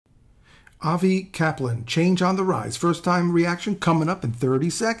Avi Kaplan, Change on the Rise. First time reaction coming up in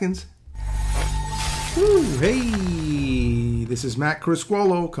 30 seconds. Woo, hey, this is Matt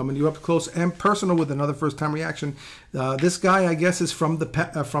Criscuolo coming to you up close and personal with another first time reaction. This guy, I guess, is from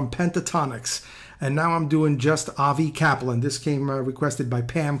Pentatonics. And now I'm doing just Avi Kaplan. This came requested by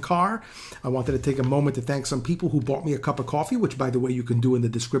Pam Carr. I wanted to take a moment to thank some people who bought me a cup of coffee, which, by the way, you can do in the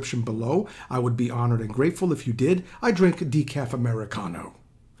description below. I would be honored and grateful if you did. I drink decaf Americano.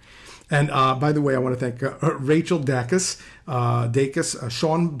 And by the way, I want to thank Rachel Dacus,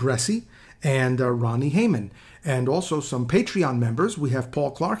 Sean Bressy, and Ronnie Heyman. And also some Patreon members. We have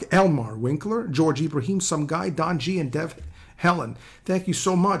Paul Clark, Elmar Winkler, George Ibrahim, some guy, Don G, and Dev Helen. Thank you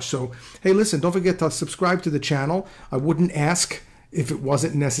so much. So, hey, listen, don't forget to subscribe to the channel. I wouldn't ask if it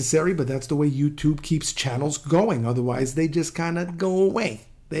wasn't necessary, but that's the way YouTube keeps channels going. Otherwise, they just kind of go away.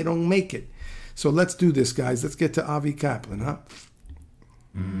 They don't make it. So let's do this, guys. Let's get to Avi Kaplan, huh?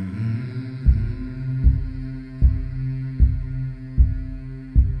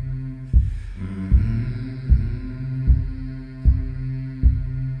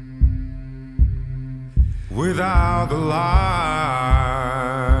 Without the light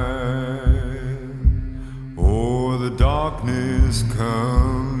or the darkness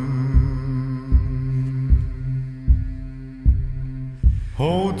come,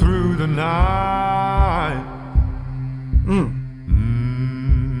 hold through the night.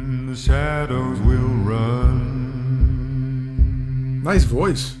 The shadows will run. Nice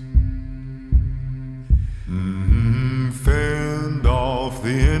voice. Fend off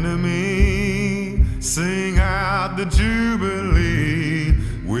the enemy, sing out the jubilee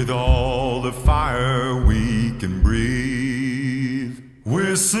with all the fire we can breathe.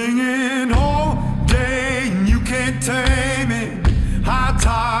 We're singing all day and you can't tame it. High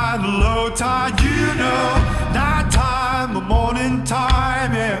tide, low tide, you know. Night time, the morning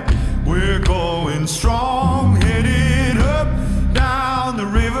time, yeah. We're going strong, headed up, down the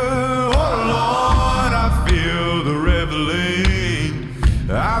river. Oh Lord, I feel the reveling.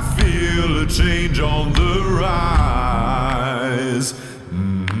 I feel a change on the rise.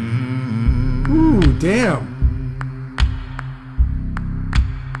 Ooh, damn.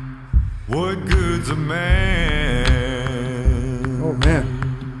 What good's a man? Oh,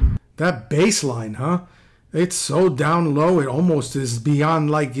 man. That bass line, huh? It's so down low, it almost is beyond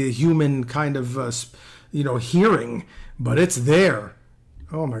like a human kind of, hearing. But it's there.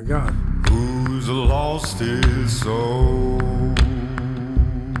 Oh, my God. Who's lost his soul?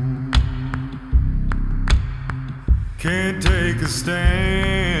 Can't take a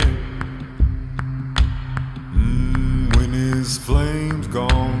stand when his flame's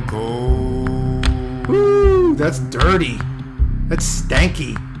gone cold. Woo, that's dirty. That's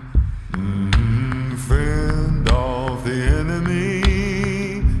stanky. Fend off the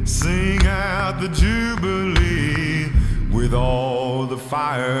enemy, sing out the jubilee with all the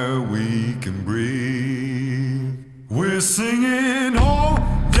fire we can breathe. We're singing all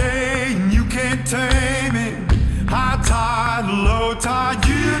day and you can't tame it. High tide, low tide,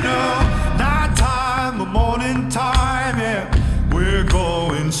 you know. Night time, the morning time, yeah. We're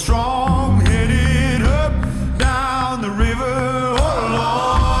going strong, headed up, down the river. Oh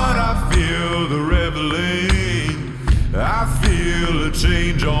Lord, I feel the reveling. I feel a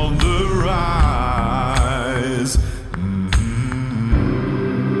change on the rise.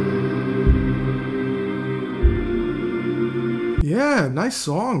 Yeah, nice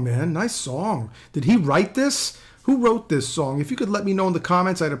song, man. Nice song. Did he write this? Who wrote this song? If you could let me know in the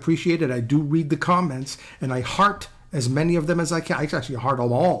comments, I'd appreciate it. I do read the comments, and I heart as many of them as I can. I actually heart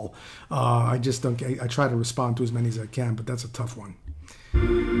them all. I just don't. I try to respond to as many as I can, but that's a tough one.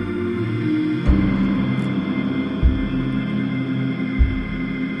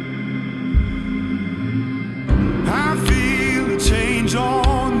 I feel a change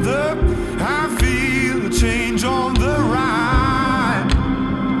on the. I feel a change on the rise.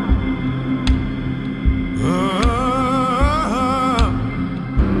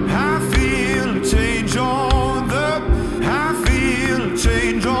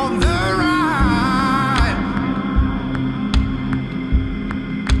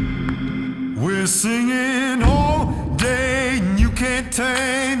 We're singing all day and you can't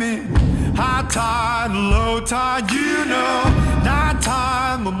tame it. High tide, low tide, you know. Night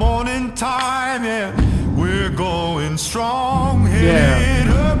time, the morning time, yeah. We're going strong, headed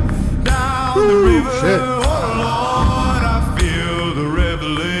up, down the river. Shit. Oh Lord, I feel the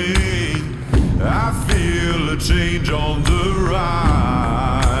reveling. I feel a change on the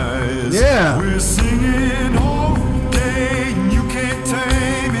rise. Yeah. We're singing all day and you can't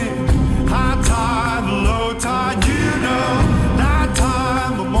tame it. High tide, low tide, you know. Night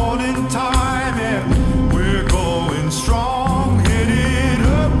time, the morning time.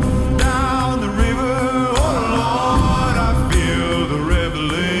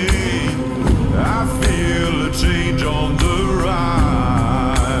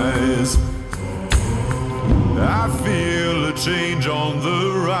 change on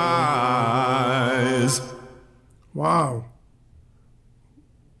the rise. Wow.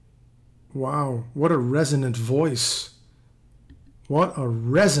 Wow, what a resonant voice. What a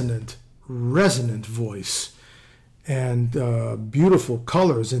resonant voice. And beautiful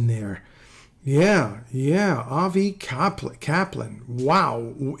colors in there. Yeah, Avi Kaplan.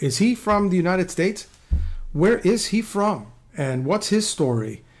 Wow, is he from the United States? Where is he from? And what's his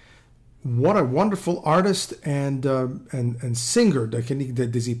story? What a wonderful artist and singer.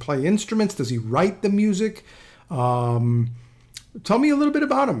 Does he play instruments? Does he write the music? Tell me a little bit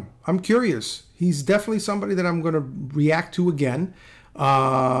about him. I'm curious. He's definitely somebody that I'm going to react to again.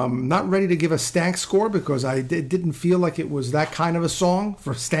 Not ready to give a stank score because I didn't feel like it was that kind of a song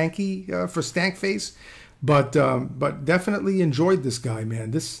for Stanky, for Stankface, but definitely enjoyed this guy, man.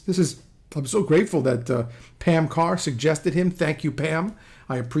 This is, I'm so grateful that Pam Carr suggested him. Thank you, Pam.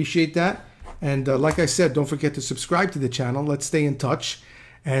 I appreciate that. And like I said, don't forget to subscribe to the channel. Let's stay in touch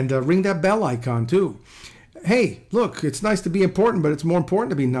and ring that bell icon too. Hey, look, it's nice to be important, but it's more important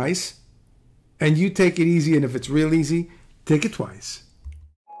to be nice. And you take it easy, and if it's real easy, take it twice.